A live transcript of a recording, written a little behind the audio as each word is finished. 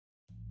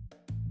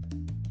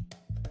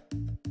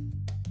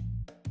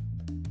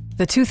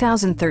The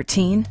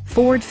 2013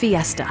 Ford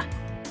Fiesta.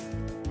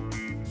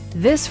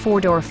 This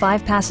four-door,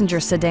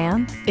 5-passenger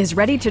sedan is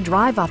ready to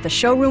drive off the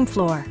showroom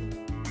floor.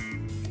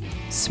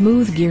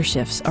 Smooth gear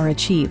shifts are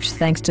achieved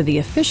thanks to the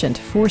efficient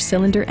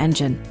 4-cylinder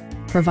engine,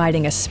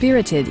 providing a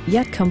spirited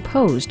yet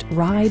composed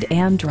ride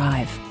and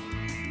drive.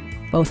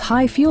 Both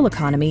high fuel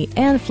economy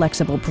and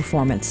flexible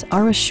performance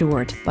are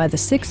assured by the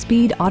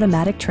 6-speed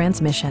automatic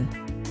transmission.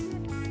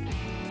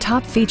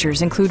 Top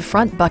features include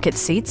front bucket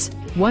seats,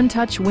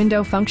 one-touch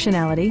window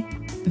functionality,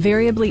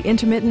 variably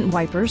intermittent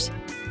wipers,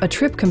 a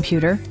trip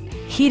computer,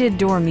 heated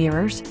door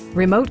mirrors,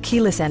 remote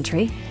keyless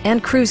entry,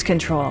 and cruise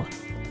control.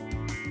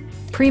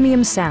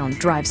 Premium sound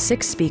drives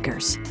 6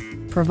 speakers,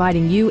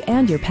 providing you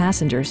and your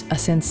passengers a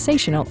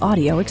sensational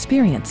audio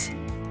experience.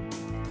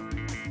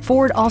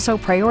 Ford also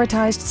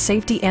prioritized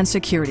safety and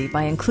security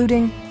by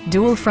including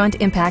dual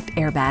front impact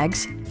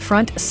airbags,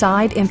 front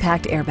side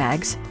impact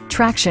airbags,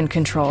 traction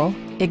control,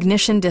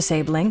 ignition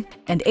disabling,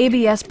 and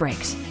ABS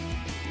brakes.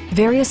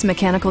 Various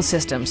mechanical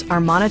systems are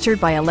monitored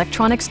by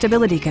electronic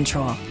stability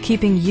control,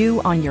 keeping you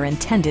on your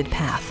intended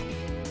path.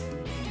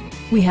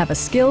 We have a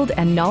skilled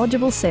and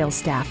knowledgeable sales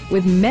staff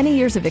with many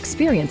years of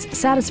experience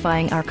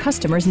satisfying our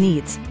customers'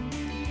 needs.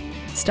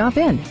 Stop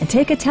in and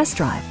take a test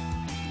drive.